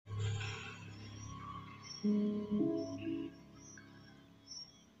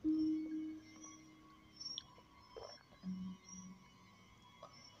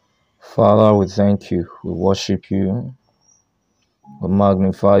Father, we thank you. We worship you. We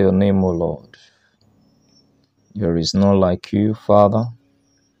magnify your name, O Lord. There is none like you, Father.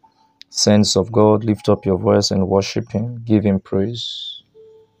 Saints of God, lift up your voice and worship him. Give him praise.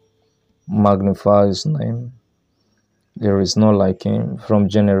 Magnify his name. There is none like him. From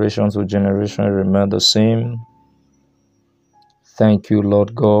generation to generation, remain the same. Thank you,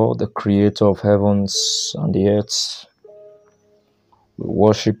 Lord God, the creator of heavens and the earth. We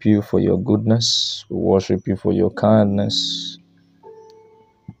worship you for your goodness. We worship you for your kindness.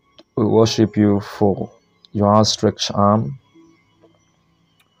 We worship you for your outstretched arm.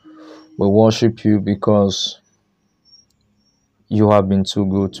 We worship you because you have been too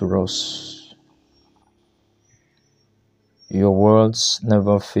good to us. Your words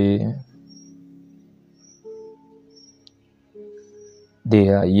never fail. They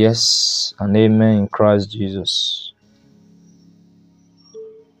are yes and amen in Christ Jesus.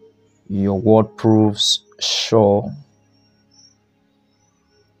 Your word proves sure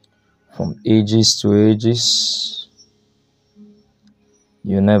from ages to ages.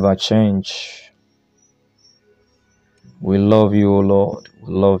 You never change. We love you, O Lord.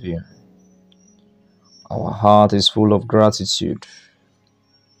 We love you. Our heart is full of gratitude.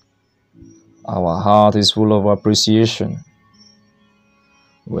 Our heart is full of appreciation.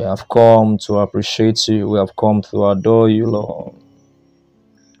 We have come to appreciate you. We have come to adore you, Lord.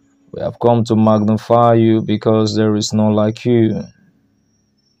 We have come to magnify you because there is none like you.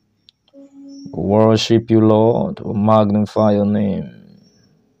 We worship you, Lord. We magnify your name.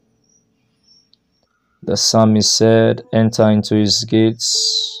 The psalmist said, enter into his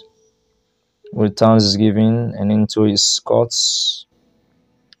gates with thanksgiving and into his courts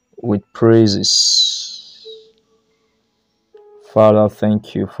with praises. Father,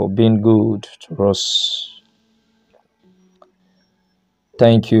 thank you for being good to us.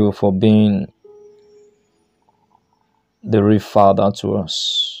 Thank you for being the real Father to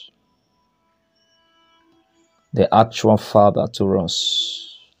us, the actual Father to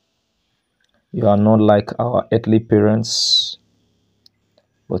us. You are not like our earthly parents,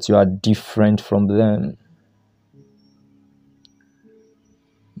 but you are different from them.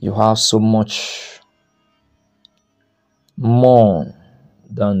 You have so much more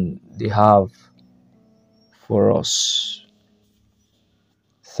than they have for us.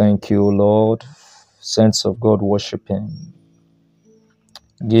 Thank you, Lord. Saints of God, worship him.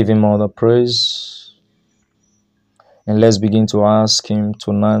 Give him all the praise. And let's begin to ask him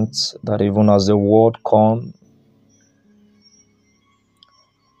tonight that even as the word comes,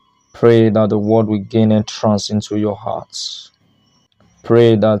 pray that the word will gain entrance into your hearts.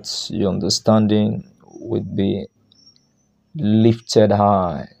 Pray that your understanding would be lifted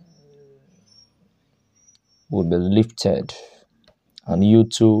high, will be lifted, and you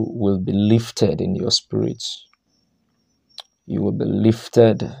too will be lifted in your spirit. You will be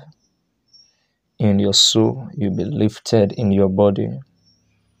lifted in your soul. You'll be lifted in your body.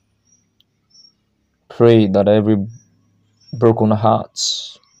 Pray that every broken heart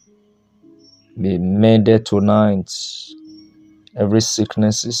be mended tonight. Every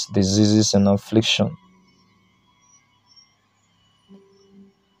sicknesses, diseases, and affliction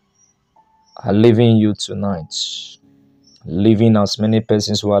are leaving you tonight. Leaving as many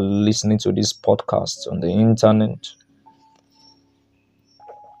persons who are listening to this podcast on the internet,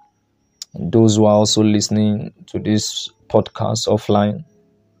 and those who are also listening to this podcast offline.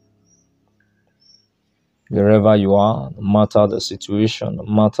 Wherever you are, no matter the situation, no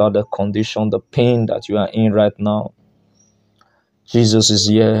matter the condition, the pain that you are in right now, Jesus is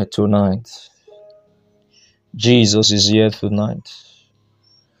here tonight. Jesus is here tonight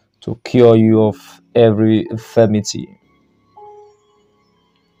to cure you of every infirmity,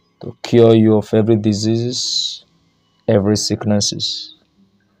 to cure you of every disease, every sicknesses,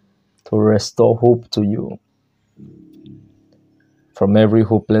 to restore hope to you from every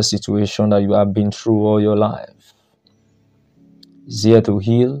hopeless situation that you have been through all your life. He's here to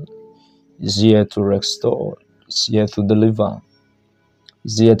heal. He's here to restore. He's here to deliver.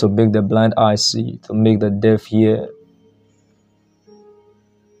 He's here to make the blind eye see, to make the deaf hear.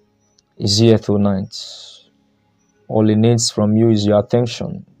 He's here tonight. All he needs from you is your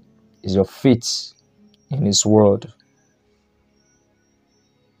attention, is your faith in his word.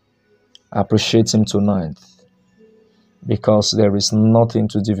 Appreciate him tonight, because there is nothing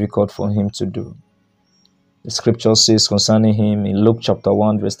too difficult for him to do. The scripture says concerning him in Luke chapter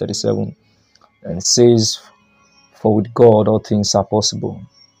 1 verse 37, and it says, for with God all things are possible.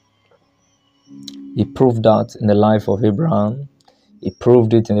 He proved that in the life of Abraham. He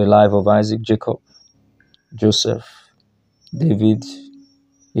proved it in the life of Isaac, Jacob, Joseph, David,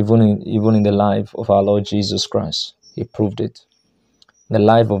 even in the life of our Lord Jesus Christ. He proved it. The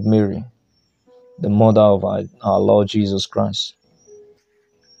life of Mary, the mother of our Lord Jesus Christ,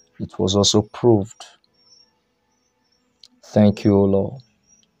 it was also proved. Thank you, O Lord.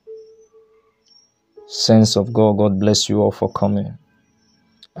 Saints of God, God bless you all for coming.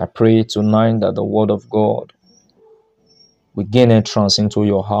 I pray tonight that the word of God will gain entrance into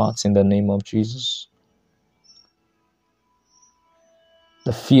your hearts in the name of Jesus.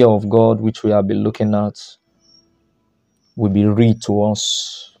 The fear of God which we have been looking at will be real to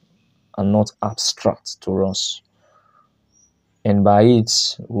us and not abstract to us. And by it,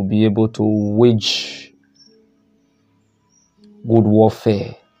 we'll be able to wage good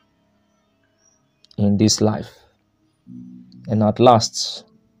warfare in this life. And at last,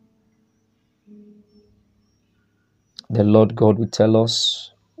 the Lord God will tell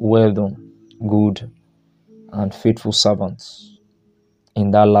us, well done, good and faithful servants,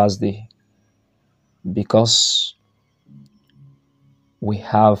 in that last day, because we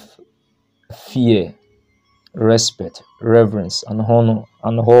have fear, respect, reverence, and honor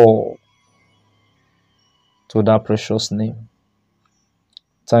and awe to that precious name.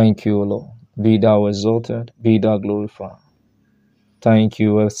 Thank you, Lord. Be thou exalted, be thou glorified. Thank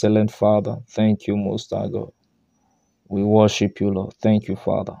you, excellent Father. Thank you, Most High God. We worship you, Lord. Thank you,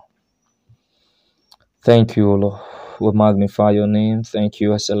 Father. Thank you, Lord. We magnify your name. Thank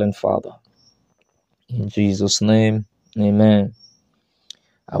you, excellent Father. In Jesus' name, amen.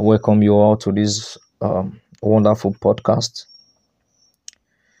 I welcome you all to this wonderful podcast.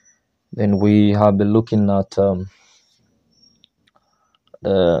 Then we have been looking at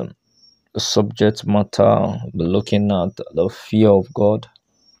the subject matter, looking at the fear of God.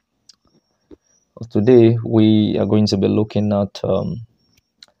 Today, we are going to be looking at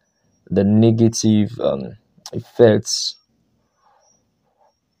the negative effects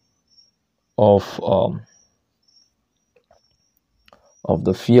of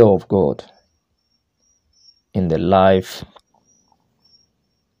the fear of God in the life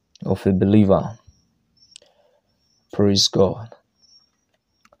of a believer. Praise God.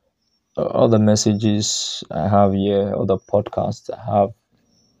 All the messages I have here, all the podcasts I have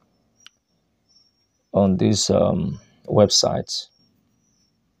on this website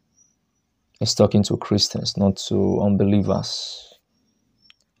is talking to Christians, not to unbelievers.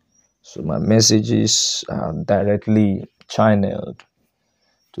 So my messages are directly channeled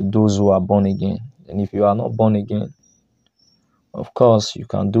to those who are born again. And if you are not born again, of course, you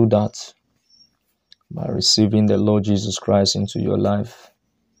can do that by receiving the Lord Jesus Christ into your life,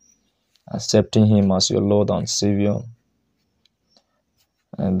 accepting Him as your Lord and Savior.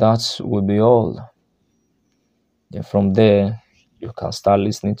 And that will be all. Then from there, you can start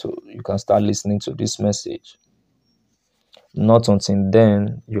listening to this message. Not until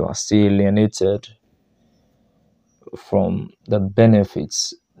then, you are still alienated from the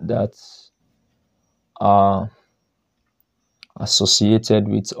benefits that are associated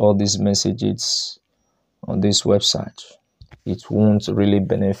with all these messages on this website. It won't really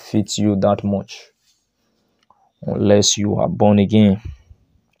benefit you that much unless you are born again.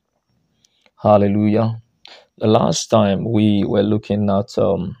 Hallelujah. The last time we were looking at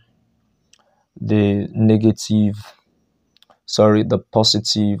the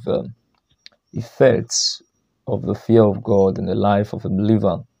positive effects of the fear of God in the life of a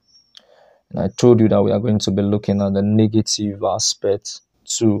believer. And I told you that we are going to be looking at the negative aspect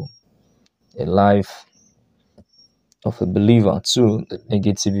too, in life of a believer too, the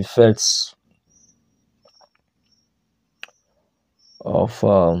negative effects of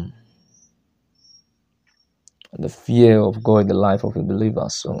the fear of God in the life of a believer.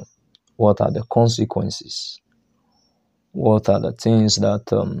 So what are the consequences? What are the things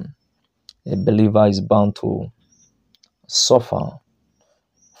that a believer is bound to suffer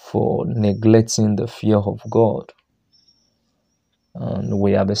for neglecting the fear of God? And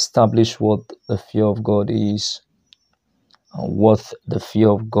we have established what the fear of God is and what the fear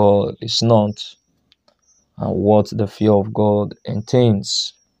of God is not, and what the fear of God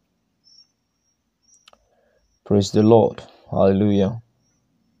entails. Praise the Lord. Hallelujah.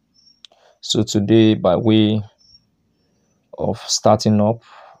 So today, by way of starting up,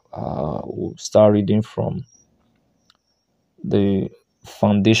 we'll start reading from the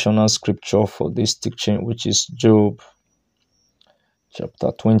foundational scripture for this teaching, which is Job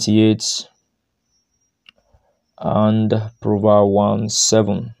chapter 28 and Proverbs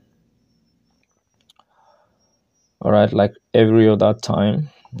 1:7. All right, like every other time,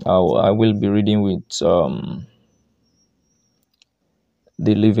 I will be reading with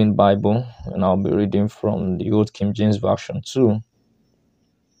the Living Bible, and I'll be reading from the Old King James Version too,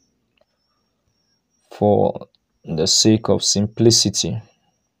 for the sake of simplicity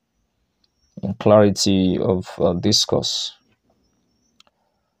and clarity of discourse.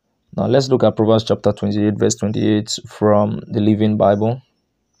 Now let's look at Proverbs chapter 28, verse 28 from the Living Bible.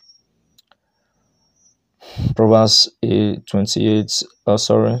 Proverbs 28,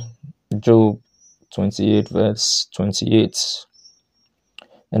 Job 28, verse 28.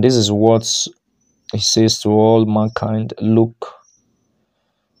 And this is what he says to all mankind: look,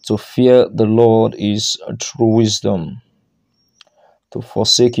 to fear the Lord is true wisdom. To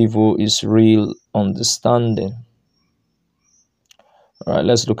forsake evil is real understanding. All right,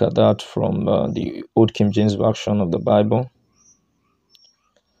 let's look at that from the Old King James Version of the Bible.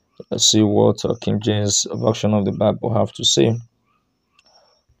 Let's see what King James Version of the Bible have to say.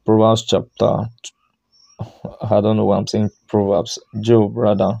 Proverbs chapter, I don't know why I'm saying Proverbs, Job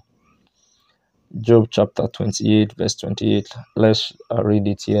rather. Job chapter 28, verse 28. Let's read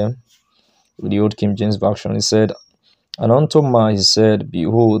it here. With the Old King James Version, it said, and unto man he said,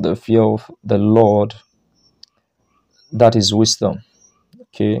 behold, the fear of the Lord, that is wisdom.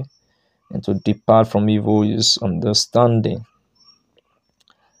 Okay. And to depart from evil is understanding.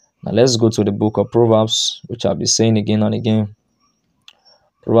 Now let's go to the book of Proverbs, which I'll be saying again and again.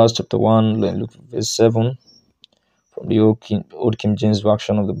 Proverbs chapter 1, look at verse 7 from the Old King James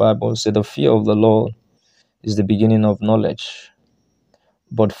Version of the Bible. It said, the fear of the Lord is the beginning of knowledge,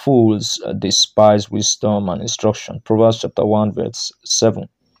 but fools despise wisdom and instruction. Proverbs chapter 1, verse 7.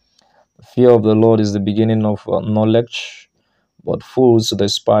 The fear of the Lord is the beginning of knowledge, but fools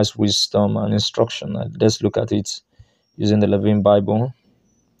despise wisdom and instruction. And let's look at it using the Living Bible.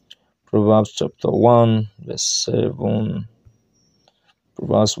 Proverbs chapter 1, verse 7.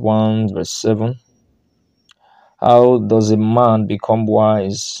 Proverbs 1, verse 7. How does a man become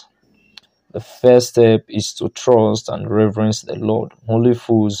wise? The first step is to trust and reverence the Lord. Only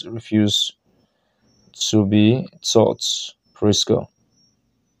fools refuse to be taught. Praise God.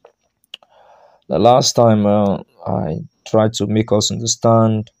 The last time I tried to make us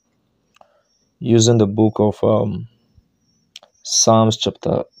understand using the book of Psalms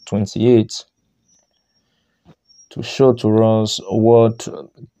chapter 28 to show to us what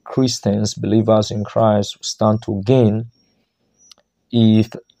Christians, believers in Christ, stand to gain if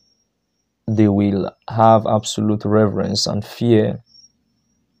they will have absolute reverence and fear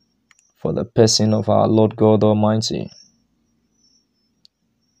for the person of our Lord God Almighty.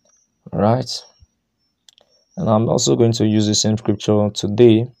 Right? And I'm also going to use the same scripture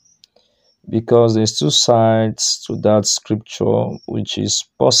today because there's two sides to that scripture, which is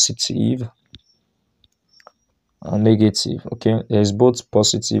positive and negative. Okay, there's both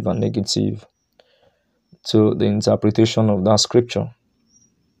positive and negative to the interpretation of that scripture.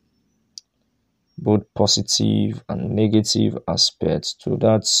 Both positive and negative aspects to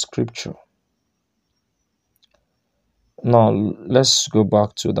that scripture. Now let's go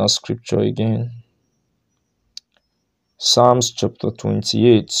back to that scripture again. Psalms chapter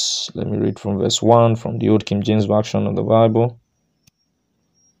 28. Let me read from verse 1 from the Old King James Version of the Bible.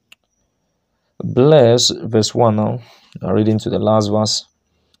 Bless, verse 1 now, I'm reading to the last verse.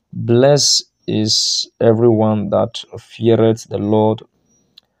 Blessed is everyone that feareth the Lord,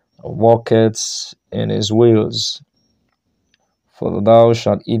 walketh in his ways. For thou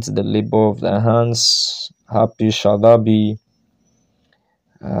shalt eat the labor of thy hands. Happy shall thou be,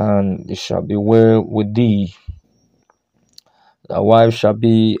 and it shall be well with thee. Thy wife shall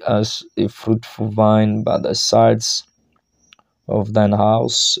be as a fruitful vine by the sides of thine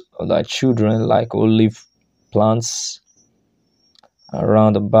house, thy children like olive plants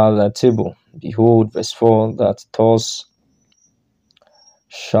around about thy table. Behold, verse 4, that thus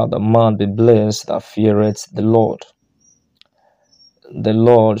shall the man be blessed that feareth the Lord. The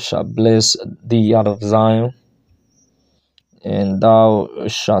Lord shall bless thee out of Zion, and thou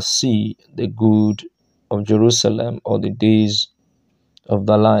shalt see the good of Jerusalem all the days of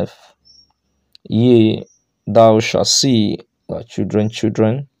thy life. Yea, thou shalt see thy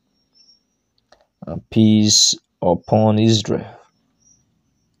children, and peace upon Israel.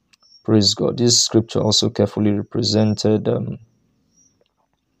 Praise God. This scripture also carefully represented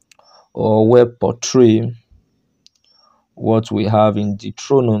or well portray what we have in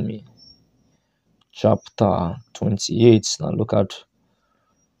Deuteronomy chapter 28. Now look at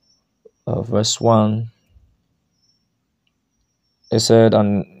verse 1. It said,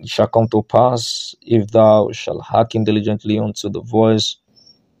 and it shall come to pass, if thou shalt hearken diligently unto the voice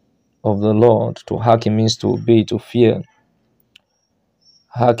of the Lord. To hearken means to obey, to fear,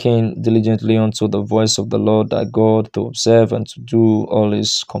 Hearken diligently unto the voice of the Lord thy God, to observe and to do all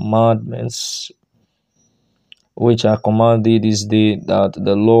his commandments, which I command thee this day, that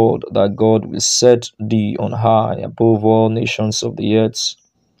the Lord thy God will set thee on high above all nations of the earth.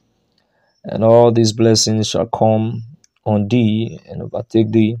 And all these blessings shall come on thee and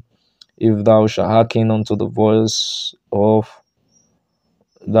overtake thee, if thou shalt hearken unto the voice of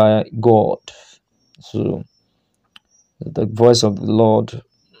thy God. So, the voice of the Lord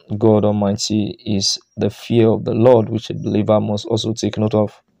God Almighty is the fear of the Lord, which a believer must also take note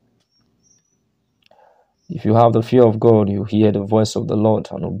of. If you have the fear of God, you hear the voice of the Lord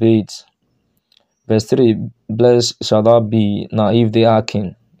and obey it. Verse 3, blessed shall thou be. Now, if they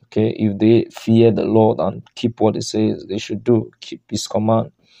hearken, okay, if they fear the Lord and keep what he says they should do, keep his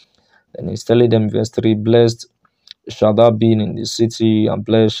command, then he's telling them, verse 3, blessed shall thou be in the city, and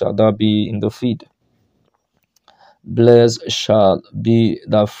blessed shall thou be in the field. Blessed shall be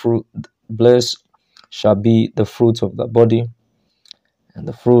the fruit, blessed shall be the fruit of the body, and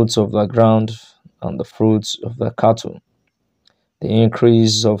the fruits of the ground, and the fruits of the cattle, the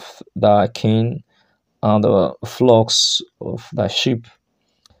increase of thy king, and the flocks of thy sheep.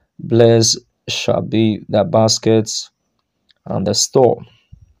 Blessed shall be thy baskets and the store.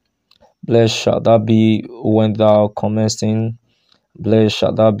 Blessed shall thou be when thou comest in. Blessed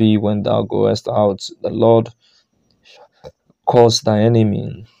shall thou be when thou goest out. The Lord cause thy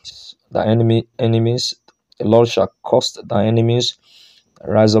enemies. The Lord shall cause thy enemies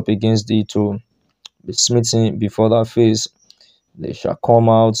rise up against thee to be smitten before thy face. They shall come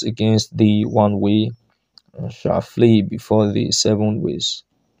out against thee one way, and shall flee before thee 7 ways.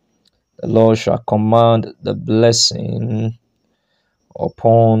 The Lord shall command the blessing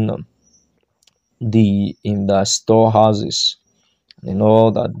upon thee in thy storehouses, and in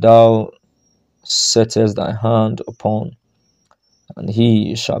all that thou settest thy hand upon. And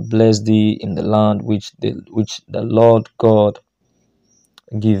he shall bless thee in the land which the Lord God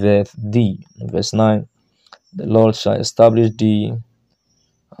giveth thee. Verse 9, the Lord shall establish thee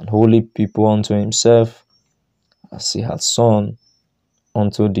an holy people unto himself, as he hath sworn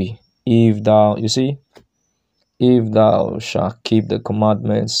unto thee. If thou, you see, if thou shalt keep the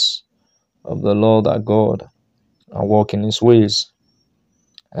commandments of the Lord thy God, and walk in his ways,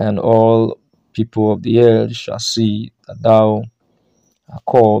 and all people of the earth shall see that thou art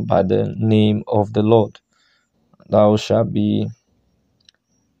called by the name of the Lord, thou shalt be,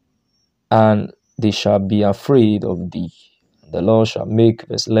 and they shall be afraid of thee. The Lord shall make,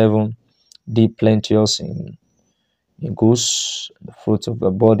 verse 11, thee plenteous in goods, the fruit of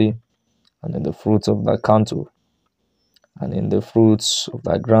the body, and in the fruit of thy cattle, and in the fruits of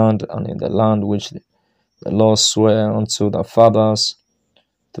thy ground, and in the land which the Lord sware unto thy fathers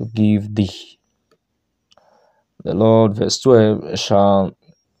to give thee. The Lord, verse 12, shall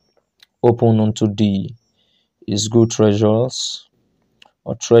open unto thee his good treasures,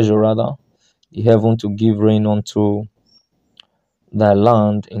 or treasure rather, the heaven to give rain unto thy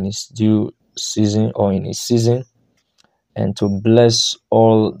land in its due season, or in its season, and to bless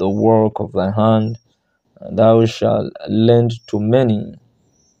all the work of thy hand. And thou shalt lend to many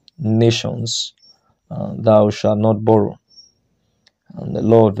nations, and thou shalt not borrow. And the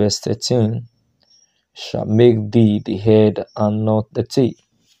Lord, verse 13, shall make thee the head and not the tail.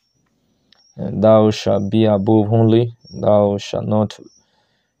 And thou shalt be above only, thou shalt not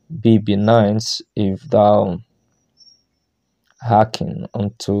be beneath, if thou hearken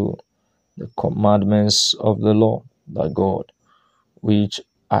unto the commandments of the Lord thy God, which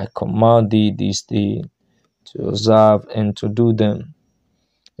I command thee this day to observe and to do them.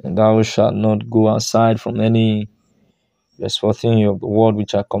 And thou shalt not go aside from any, verse 14, of the word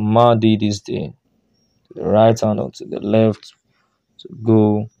which I command thee this day, to the right hand or to the left, to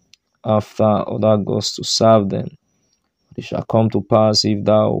go after other gods to serve them. It shall come to pass, if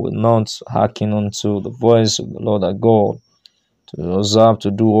thou wilt not hearken unto the voice of the Lord thy God, to observe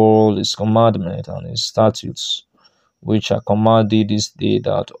to do all his commandments and his statutes, which I command thee this day,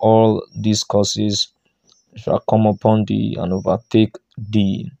 that all these curses shall come upon thee and overtake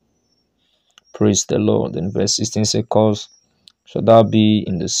thee. Praise the Lord. In verse 16 says, cursed shall thou be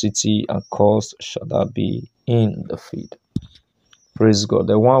in the city, and cursed shall thou be in the field. Praise God.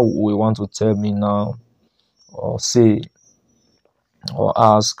 The one we want to tell me now, or say, or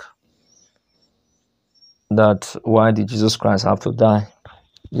ask, that why did Jesus Christ have to die?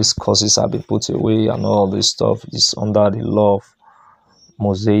 These curses have been put away, and all this stuff is under the law of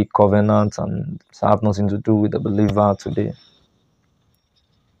Mosaic covenant, and it have nothing to do with the believer today.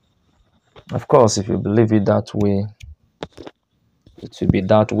 Of course, if you believe it that way, it will be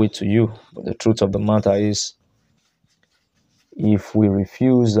that way to you. But the truth of the matter is, if we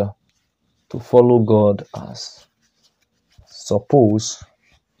refuse to follow God as supposed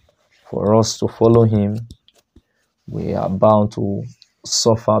for us to follow Him, we are bound to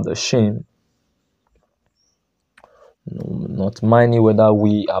suffer the shame, not minding whether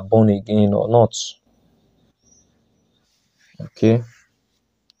we are born again or not. Okay,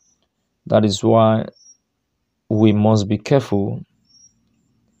 that is why we must be careful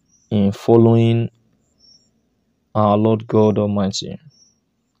in following our Lord God Almighty.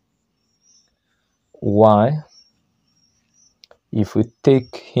 Why? If we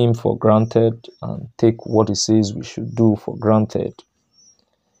take Him for granted and take what He says we should do for granted,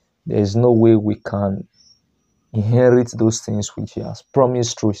 there is no way we can inherit those things which He has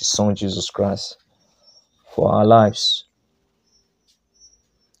promised through His Son Jesus Christ for our lives.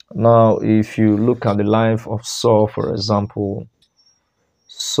 Now, if you look at the life of Saul, for example,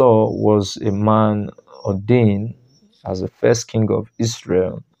 Saul was a man ordained as the first king of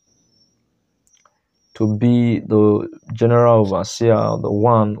Israel to be the general overseer, the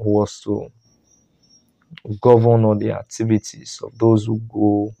one who was to govern all the activities of those who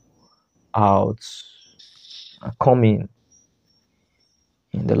go out and come in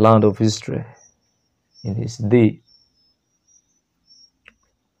the land of Israel in his day.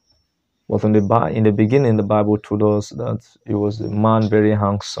 But in the beginning, the Bible told us that he was a man very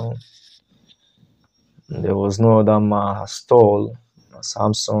handsome. There was no other man as tall as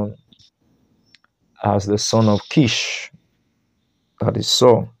Samson, as the son of Kish, that is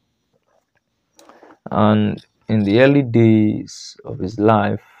Saul. And in the early days of his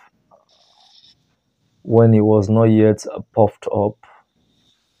life, when he was not yet puffed up,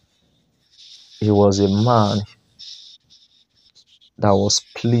 he was a man that was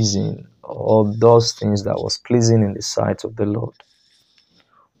pleasing, all those things that was pleasing in the sight of the Lord,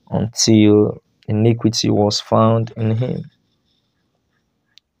 until iniquity was found in him.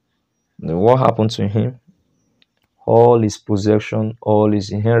 Then what happened to him? All his possession, all his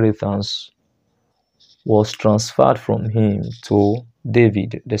inheritance was transferred from him to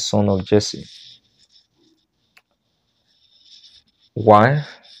David, the son of Jesse. Why?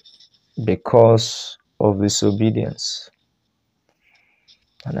 Because of disobedience.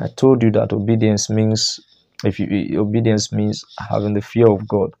 And I told you that obedience means having the fear of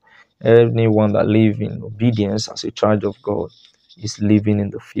God. Anyone that lives in obedience as a child of God is living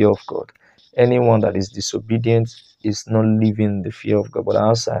in the fear of God. Anyone that is disobedient is not living in the fear of God, but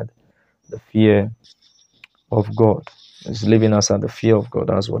outside the fear of God. Is living outside the fear of God.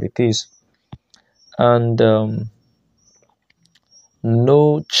 That's what it is. And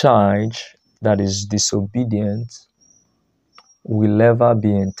no child that is disobedient will ever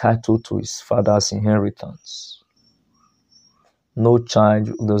be entitled to his father's inheritance. No child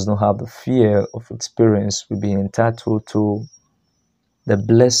who does not have the fear of experience will be entitled to the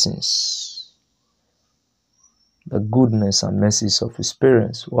blessings, the goodness and mercies of his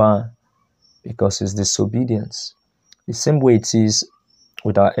parents. Why? Because it's disobedience. The same way it is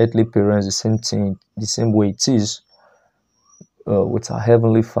with our earthly parents, the same way it is with our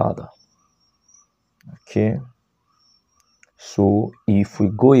Heavenly Father. Okay? So if we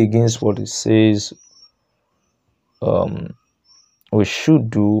go against what it says we should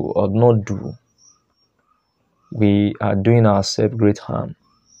do or not do, we are doing ourselves great harm.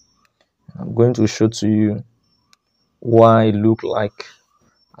 I'm going to show to you why it look like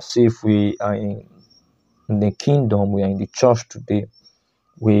as if we are in the kingdom, we are in the church today.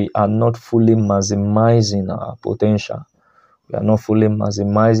 We are not fully maximizing our potential. We are not fully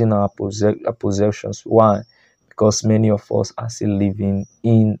maximizing our possessions. Why? Because many of us are still living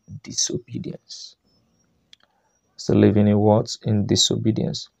in disobedience. Still living in what? In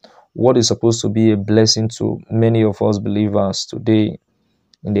disobedience. What is supposed to be a blessing to many of us believers today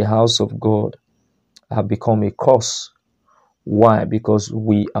in the house of God have become a curse. Why? Because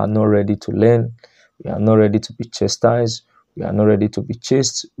we are not ready to learn. We are not ready to be chastised. We are not ready to be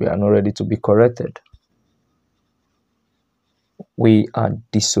chased. We are not ready to be corrected. We are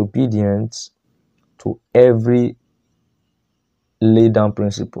disobedient to every laid down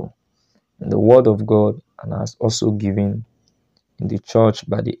principle in the word of God and has also given in the church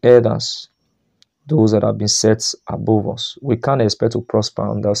by the elders, those that have been set above us. We can't expect to prosper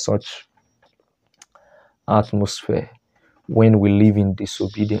under such atmosphere when we live in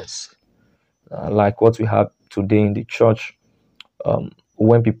disobedience. Like what we have today in the church,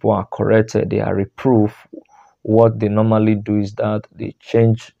 when people are corrected, they are reproved. What they normally do is that they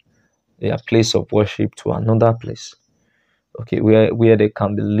change their place of worship to another place. Okay, where they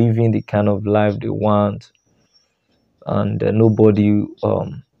can be living the kind of life they want, and nobody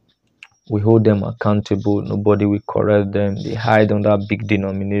we hold them accountable. Nobody will correct them. They hide under big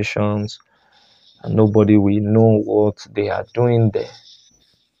denominations, and nobody will know what they are doing there.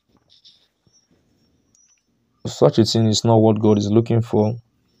 Such a thing is not what God is looking for.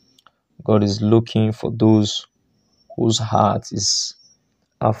 God is looking for those whose heart is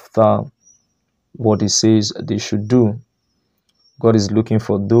after what He says they should do. God is looking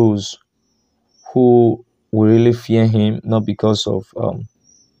for those who will really fear Him, not because of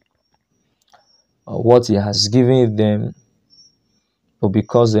what He has given them, but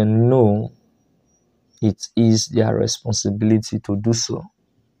because they know it is their responsibility to do so.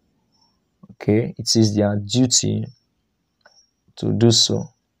 Okay, it is their duty to do so.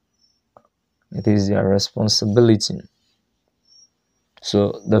 It is their responsibility.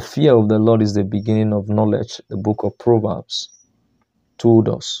 So the fear of the Lord is the beginning of knowledge. The book of Proverbs told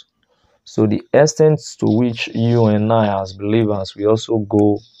us. So the extent to which you and I as believers, we also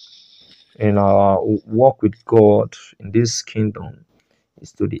go in our walk with God in this kingdom,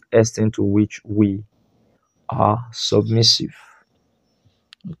 is to the extent to which we are submissive.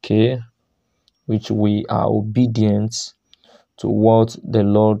 Okay, which we are obedient to what the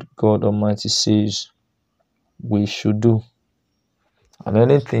Lord God Almighty says we should do. And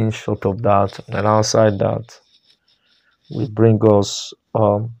anything short of that and outside that will bring us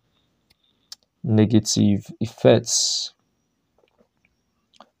negative effects.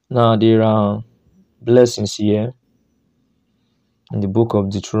 Now, there are blessings here in the book of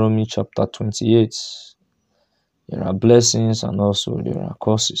Deuteronomy, chapter 28. There are blessings and also there are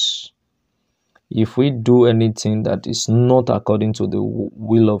curses. If we do anything that is not according to the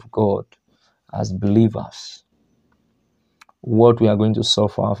will of God as believers, what we are going to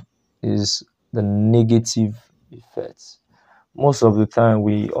suffer is the negative effects. Most of the time,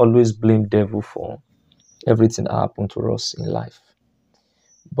 we always blame devil for everything that happened to us in life.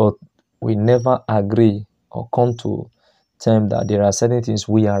 But we never agree or come to term that there are certain things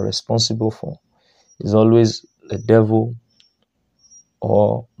we are responsible for. It's always the devil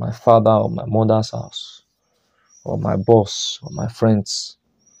or my father or my mother's house or my boss or my friends,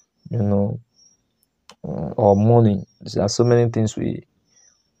 or money. There are so many things we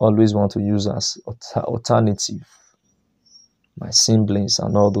always want to use as alternative. My siblings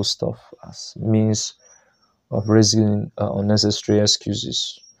and all those stuff as means of raising unnecessary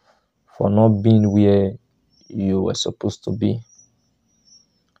excuses for not being where you were supposed to be.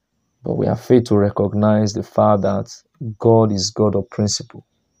 But we are failed to recognize the fact that God is God of principle.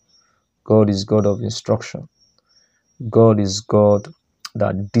 God is God of instruction. God is God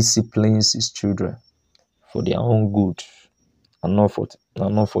that disciplines His children for their own good and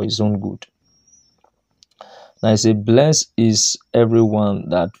not for His own good. Now I say, blessed is everyone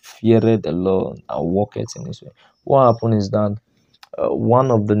that feareth the Lord and walketh in His way. What happened is that one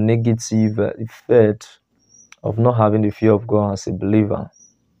of the negative effects of not having the fear of God as a believer,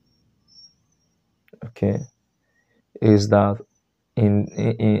 okay, is that in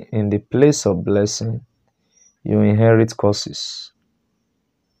the place of blessing, you inherit curses.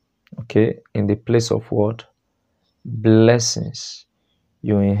 Okay, in the place of what? Blessings,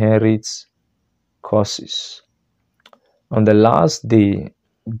 you inherit curses. On the last day,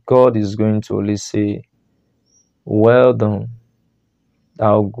 God is going to only say, well done,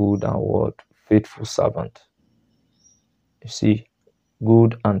 thou good and what? Faithful servant. You see,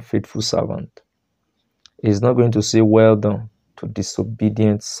 good and faithful servant. He's not going to say well done to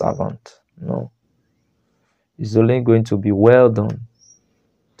disobedient servant. No. It's only going to be well done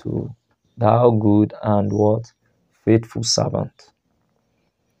to thou good and what? Faithful servant.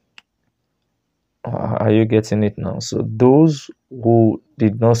 Are you getting it now? So those who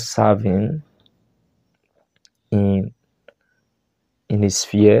did not serve Him in His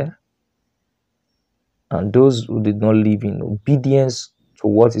fear, and those who did not live in obedience to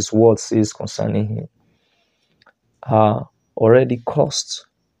what His word says concerning Him, are already cursed,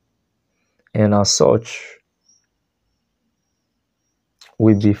 and as such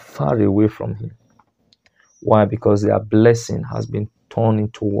will be far away from Him. Why? Because their blessing has been turned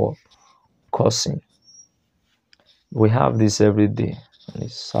into what? Cursing. We have this every day, and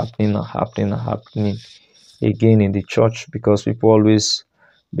it's happening again in the church, because people always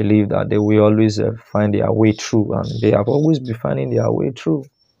believe that they will always find their way through, and they have always been finding their way through.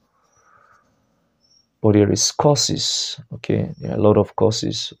 But there is curses. Okay, there are a lot of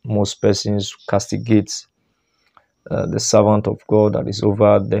curses. Most persons castigate the servant of God that is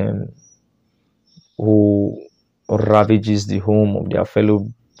over them, who ravages the home of their fellow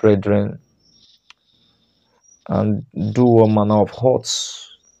brethren and do all manner of hurts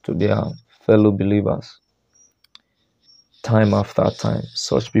to their fellow believers. time after time,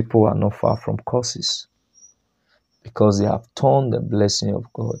 such people are not far from curses because they have turned the blessing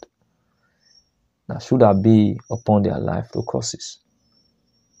of God that should have been upon their life to curses.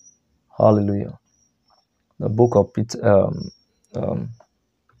 Hallelujah. The book of Peter,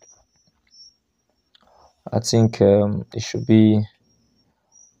 I think it should be,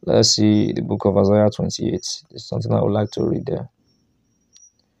 let's see, the book of Isaiah 28. There's something I would like to read there.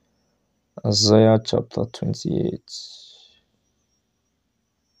 Isaiah chapter 28.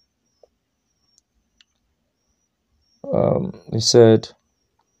 He said,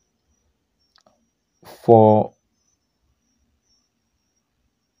 for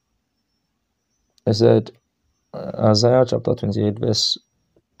Isaiah chapter 28 verse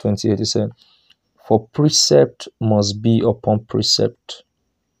 28, he said, for precept must be upon precept,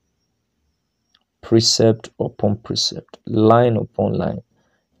 precept upon precept, line upon line,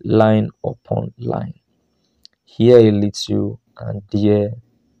 line upon line. Here it leads you, and there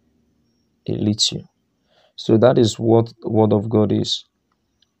it leads you. So that is what the word of God is.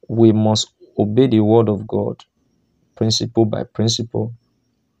 We must obey the word of God, principle by principle,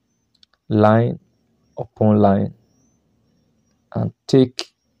 line upon line, and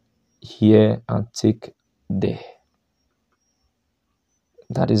take here and take there.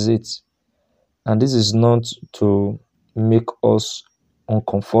 That is it. And this is not to make us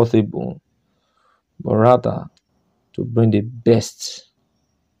uncomfortable, but rather to bring the best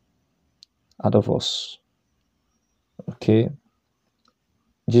out of us. Okay?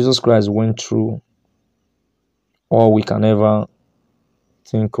 Jesus Christ went through all we can ever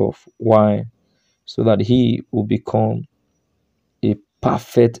think of. Why? So that he will become a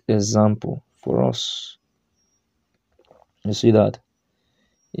perfect example for us. You see that?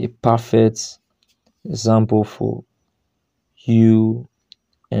 A perfect example for you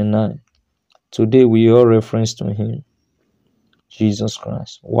and I. Today we all reference to him, Jesus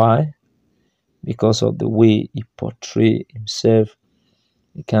Christ. Why? Because of the way he portrayed himself,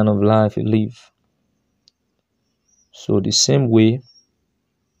 the kind of life he lived. So the same way,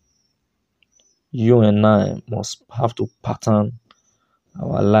 you and I must have to pattern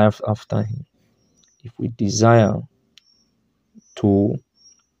our life after him if we desire to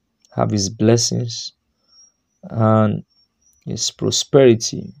have his blessings and his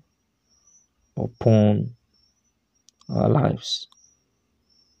prosperity upon our lives.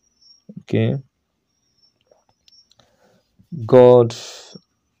 Okay? God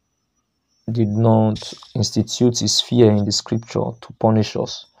did not institute his fear in the scripture to punish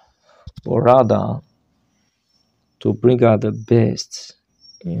us, but rather to bring out the best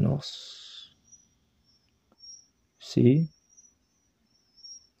in us. See?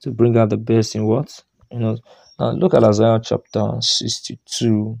 To bring out the best in what? In us. Now look at Isaiah chapter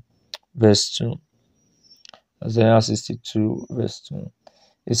 62, verse 2. Isaiah 62, verse 2.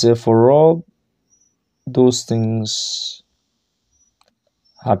 It said, for all those things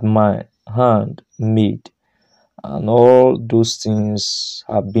had my hand made, and all those things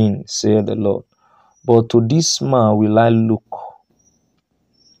have been, saith the Lord. But to this man will I look,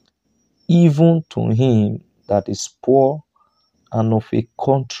 even to him that is poor and of a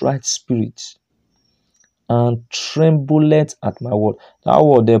contrite spirit, and trembleth at my word. That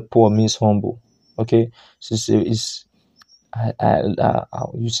word there, poor, means humble. Okay, so it's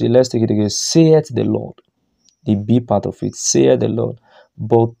you see, let's take it again. Saith the Lord, the B part of it. Saith the Lord.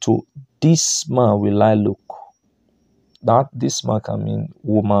 But to this man will I look. That this man can mean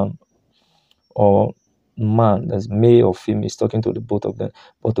woman or man, that's male or female, is talking to the both of them.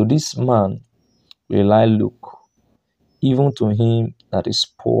 But to this man will I look, even to him that is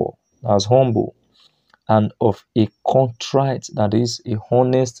poor, that is humble, and of a contrite, that is a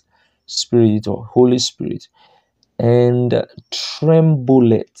honest spirit or Holy Spirit, and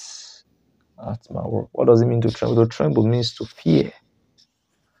trembleth at my word. What does it mean to tremble? To tremble means to fear.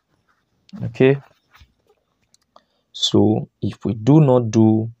 Okay? So if we do not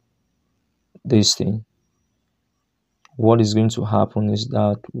do this thing, what is going to happen is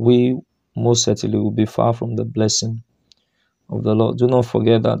that we most certainly will be far from the blessing of the Lord. Do not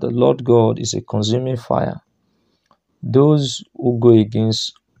forget that the Lord God is a consuming fire. Those who go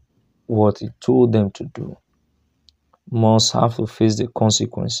against what he told them to do must have to face the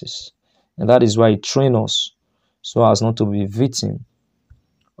consequences. And that is why he trains us so as not to be victim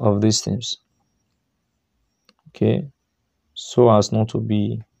of these things. Okay? So as not to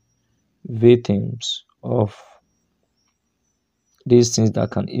be victims of these things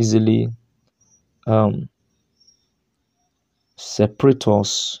that can easily separate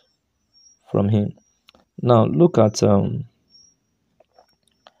us from him. Now look at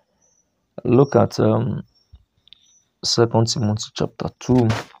Second Timothy chapter 2.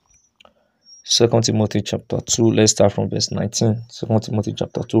 Second Timothy chapter 2. Let's start from verse 19. Second Timothy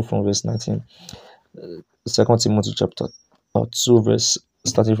chapter 2 from verse 19. Second Timothy chapter 2 verse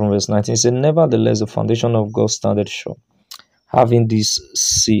starting from verse 19. It said, nevertheless, the foundation of God standeth sure, having this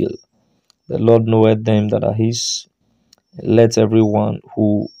seal. The Lord knoweth them that are his. Let everyone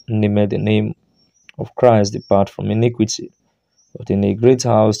who nameth the name of Christ depart from iniquity. But in a great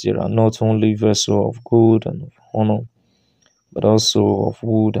house there are not only vessels of gold and of honor, but also of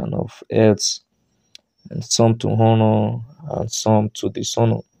wood and of earth, and some to honor and some to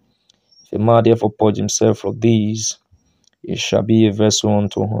dishonor. If a man therefore purge himself from these, he shall be a vessel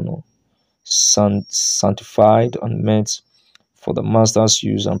unto honor, sanctified and meet for the master's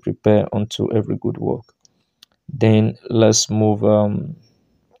use, and prepare unto every good work. Then let's move.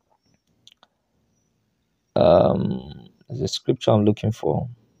 There's a scripture I'm looking for.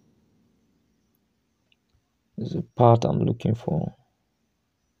 There's a part I'm looking for.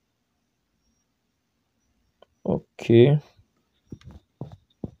 Okay.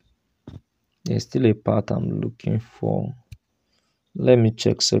 There's still a part I'm looking for. Let me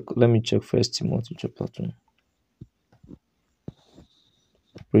check. Let me check First Timothy chapter 2.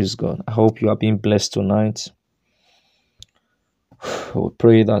 Praise God. I hope you are being blessed tonight. We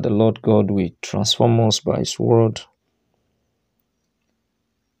pray that the Lord God will transform us by His word,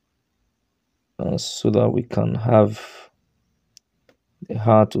 so that we can have the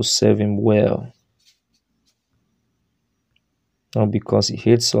heart to serve Him well. Not because He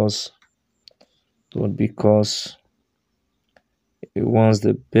hates us, but because He wants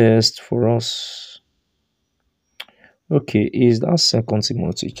the best for us. Okay, is that Second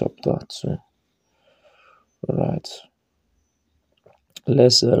Timothy chapter 2? All right.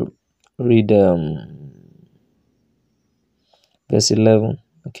 Let's read verse 11.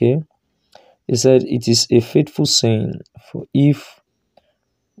 Okay. He said, it is a faithful saying, for if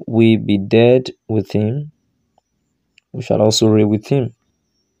we be dead with him, we shall also reign with him.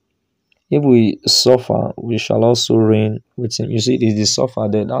 If we suffer, we shall also reign with him. You see, it is the suffer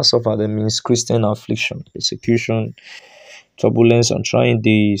there. That suffer that means Christian affliction, persecution, turbulence, and trying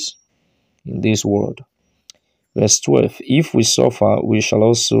days in this world. Verse 12, if we suffer, we shall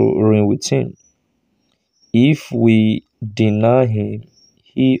also reign with him. If we deny him,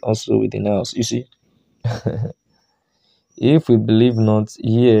 he also will deny us. You see, if we believe not,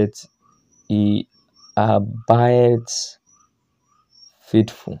 yet he abides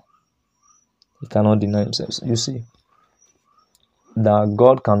faithful. He cannot deny himself. You see, that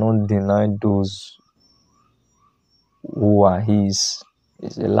God cannot deny those who are his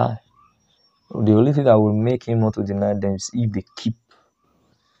is a lie. The only thing that will make him not to deny them is if they keep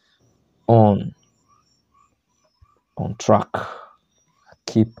on track,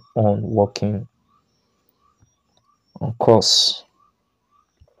 keep on walking on course.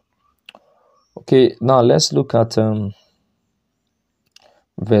 Okay, now let's look at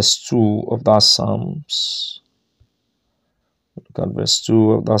verse 2 of that Psalms. Look at verse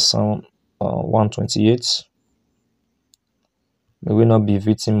 2 of that Psalm 128. May we not be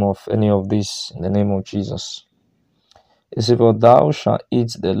victim of any of this in the name of Jesus. It says, for thou shalt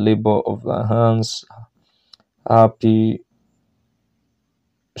eat the labor of thy hands, happy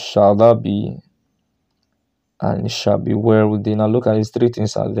shall thou be, and it shall be well with thee. Now look at these three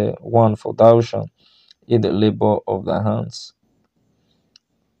things are there. One, for thou shalt eat the labor of thy hands.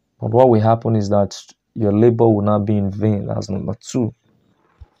 But what will happen is that your labor will not be in vain. That's number two.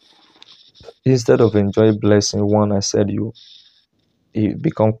 Instead of enjoy blessing, one, I said you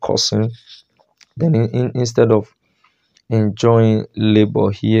become cursing. Then instead of enjoying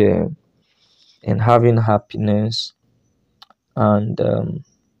labor here and having happiness and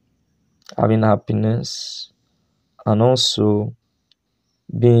also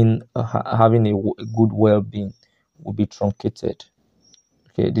being having a good well-being will be truncated.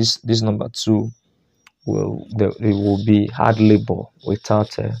 Okay, this number two it will be hard labor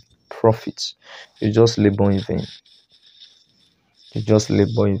without profit. You just labor in vain. You just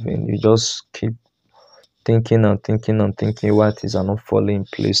labor in vain. You just keep thinking and thinking and thinking why things are not falling in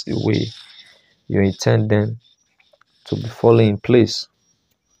place the way you intend them to be falling in place.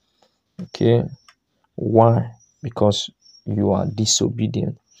 Okay, why? Because you are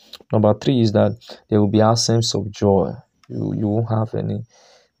disobedient. Number three is that there will be absence of joy. You won't have any.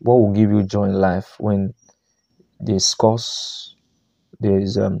 What will give you joy in life when there's curse, there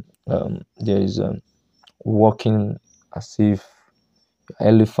is walking as if you're an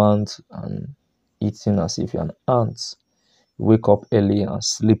elephant and eating as if you're an ant. You wake up early and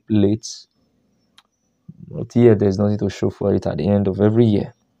sleep late. But here there's nothing to show for it at the end of every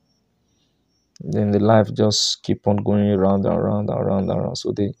year. Then the life just keep on going around and around and around and around.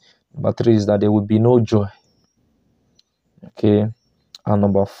 So the number 3 is that there will be no joy. Okay. And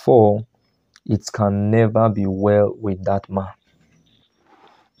number 4, it can never be well with that man.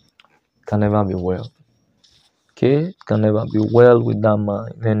 It can never be well. Okay, it can never be well with that man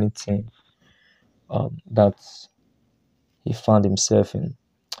in anything that he found himself in.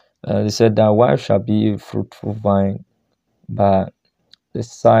 He said that wife shall be a fruitful vine by the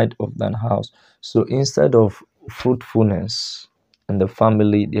side of thine house. So instead of fruitfulness in the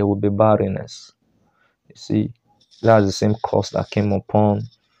family, there will be barrenness. You see, that's the same curse that came upon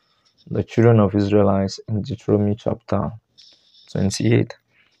the children of Israelites in Deuteronomy chapter 28.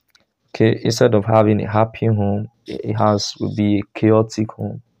 Okay, instead of having a happy home, it will be a chaotic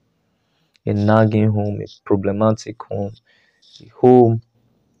home, a nagging home, a problematic home, a home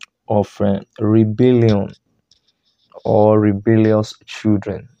of rebellion or rebellious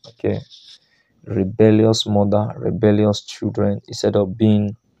children. Okay, rebellious mother, rebellious children. Instead of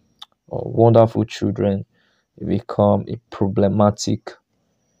being wonderful children, they become a problematic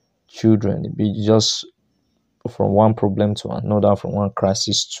children. It be just from one problem to another, from one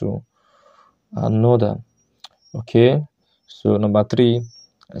crisis to another. Okay, so number 3,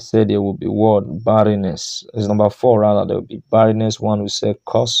 I said there will be what? Barrenness. It's number 4 rather. There will be barrenness. 1 will say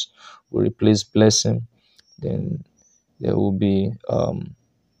curse will replace blessing. Then there will be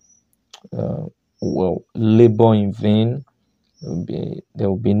labor in vain. There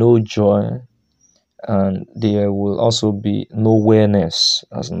will be no joy, and there will also be no awareness.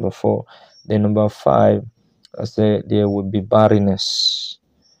 As number 4. Then number 5, I said there will be barrenness.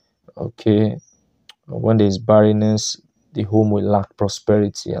 Okay, when there is barrenness, the home will lack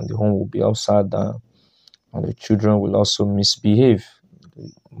prosperity and the home will be upside down, and the children will also misbehave,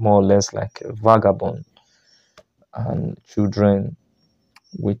 more or less like a vagabond, and children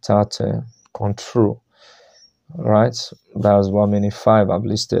without control. Right, that's how many 5 I've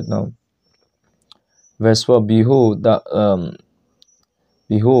listed now. Verse 4, behold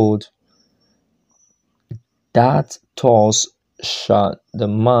that thus shall the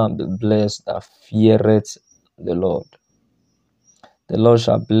man be blessed that feareth the Lord. The Lord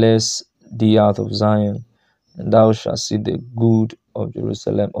shall bless thee out of Zion, and thou shalt see the good of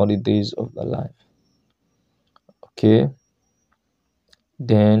Jerusalem all the days of thy life. Okay.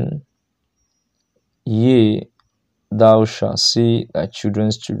 Then, yea, thou shalt see thy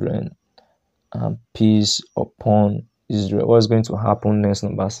children's children, and peace upon Israel. What is going to happen next?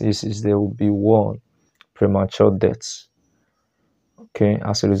 Number 6 is there will be war, premature deaths. Okay,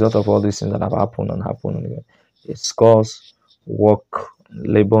 as a result of all these things that have happened again, it's cause, work,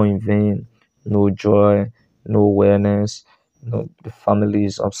 labor in vain, no joy, no awareness, the family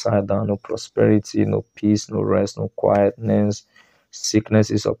is upside down, no prosperity, no peace, no rest, no quietness, sickness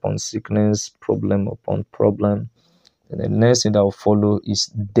is upon sickness, problem upon problem. And the next thing that will follow is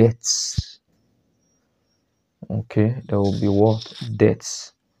deaths. Okay, there will be what?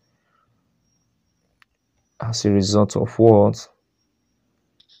 Deaths. As a result of what?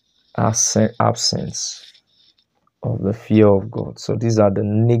 Absence of the fear of God. So these are the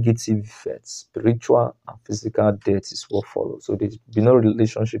negative effects. Spiritual and physical death is what follows. So there's be no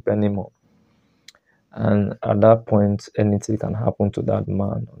relationship anymore. And at that point, anything can happen to that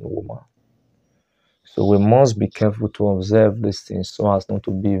man or woman. So we must be careful to observe these things so as not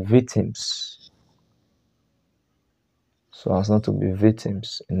to be victims. So as not to be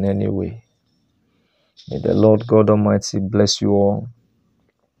victims in any way. May the Lord God Almighty bless you all.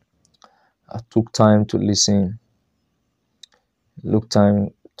 I took time to listen.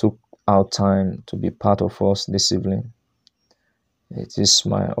 Took out time to be part of us this evening. It is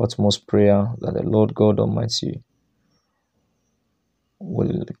my utmost prayer that the Lord God Almighty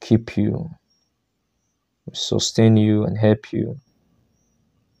will keep you, will sustain you and help you.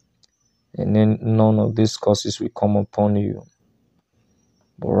 And then none of these curses will come upon you,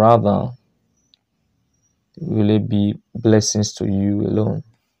 but rather will it be blessings to you alone.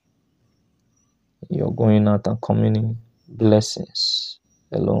 You're going out and coming in, blessings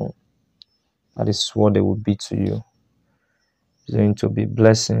alone. That is what they will be to you. It's going to be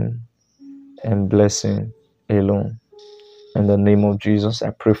blessing and blessing alone. In the name of Jesus, I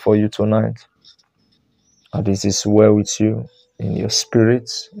pray for you tonight. And this is well with you in your spirit,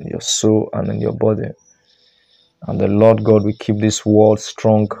 in your soul, and in your body. And the Lord God will keep this word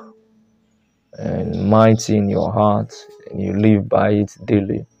strong and mighty in your heart, and you live by it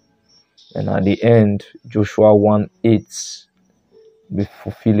daily. And at the end, Joshua 1:8 will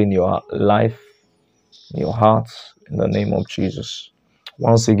fulfill in your life, in your heart, in the name of Jesus.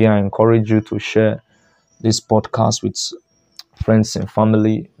 Once again, I encourage you to share this podcast with friends and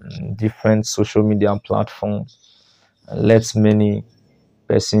family, different social media platforms. Let many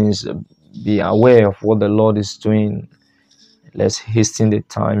persons be aware of what the Lord is doing. Let's hasten the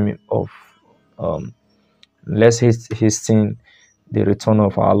time of let's hasten the return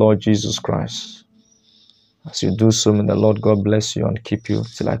of our Lord Jesus Christ. As you do so, may the Lord God bless you and keep you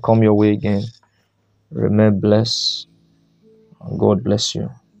till I come your way again. Remain blessed, and God bless you.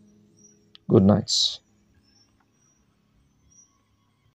 Good night.